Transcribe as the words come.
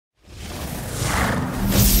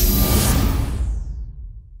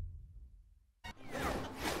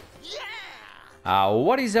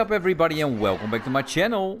What is up everybody and welcome back to my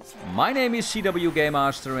channel. My name is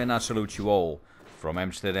ZWGamemaster and I salute you all from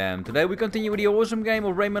Amsterdam. Today we continue with the awesome game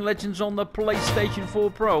of Rayman Legends on the PlayStation 4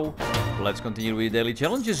 Pro. Let's continue with the daily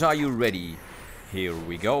challenges. Are you ready? Here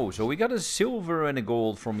we go. So we got a silver and a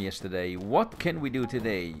gold from yesterday. What can we do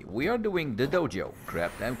today? We are doing the dojo. Grab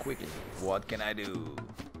them quickly. What can I do?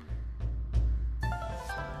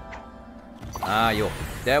 Yo,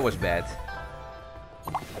 that was bad.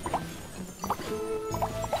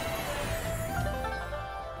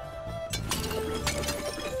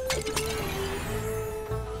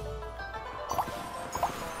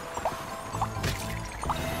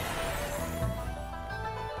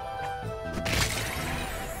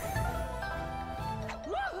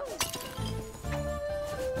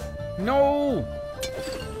 No!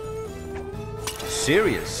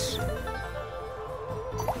 Serious?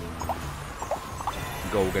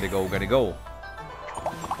 Go, gotta go, gotta go.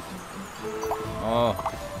 Oh.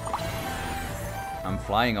 I'm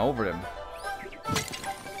flying over them.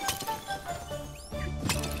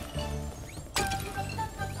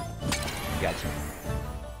 Gotcha.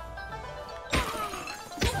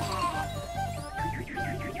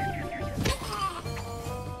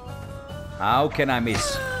 How can I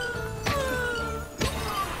miss?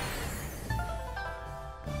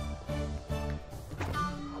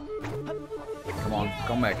 Come on,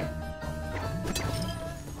 come back.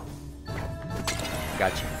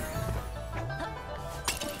 Gotcha.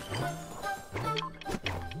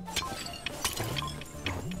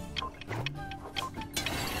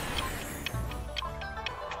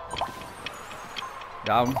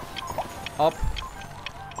 Down. Up.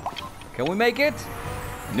 Can we make it?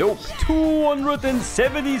 Nope.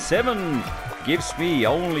 277 gives me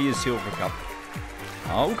only a silver cup.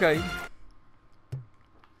 Okay.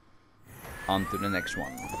 On to the next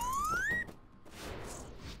one.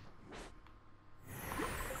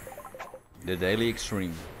 The daily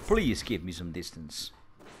extreme. Please give me some distance.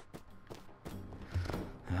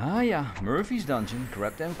 Ah yeah, Murphy's dungeon.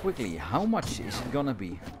 Grab them quickly. How much is it gonna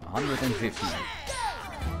be? 150.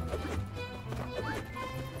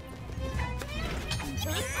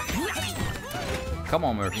 Come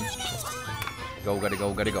on, Murphy. Go, gotta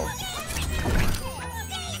go, gotta go.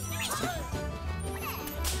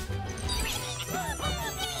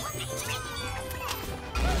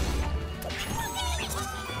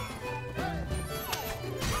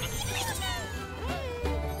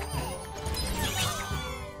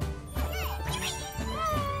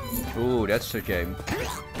 Ooh, that's a game.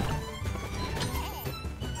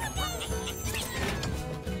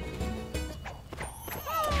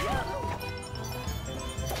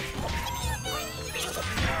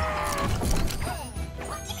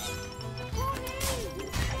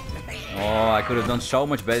 Oh, I could have done so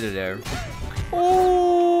much better there.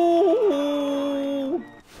 Oh!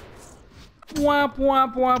 Wah, wah,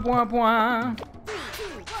 wah, wah, wah.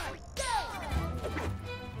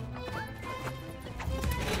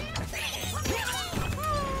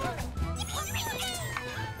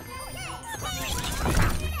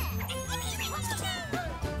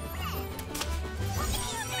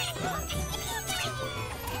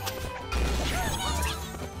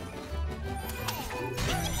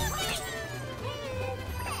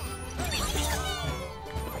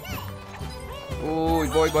 Oh,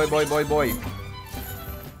 boy, boy, boy, boy, boy.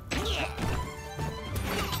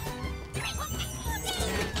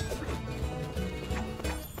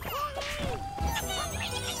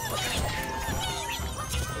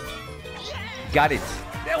 Got it.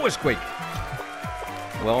 That was quick.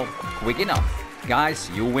 Well, quick enough. Guys,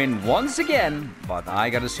 you win once again, but I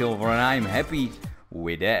got a silver and I'm happy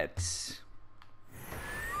with that.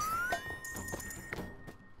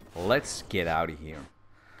 Let's get out of here.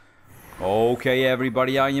 Okay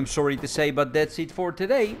everybody, I am sorry to say, but that's it for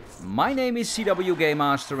today. My name is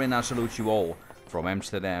ZWGamemaster and I salute you all from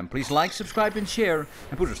Amsterdam. Please like, subscribe and share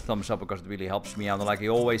and put a thumbs up because it really helps me out. And like I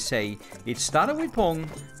always say, it started with Pong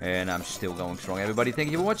and I'm still going strong. Everybody,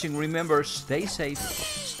 thank you for watching. Remember, stay safe,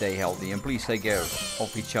 stay healthy and please take care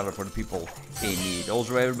of each other for the people in need.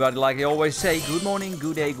 Also everybody, like I always say, good morning,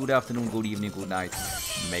 good day, good afternoon, good evening, good night.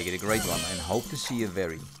 Make it a great one and hope to see you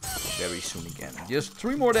very soon again. Just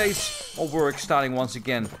 3 more days of work starting once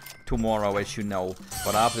again tomorrow, as you know.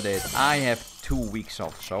 But after that, I have 2 weeks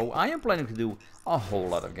off. So I am planning to do a whole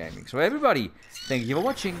lot of gaming. So everybody, thank you for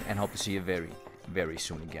watching and hope to see you very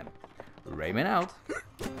soon again. Rayman out.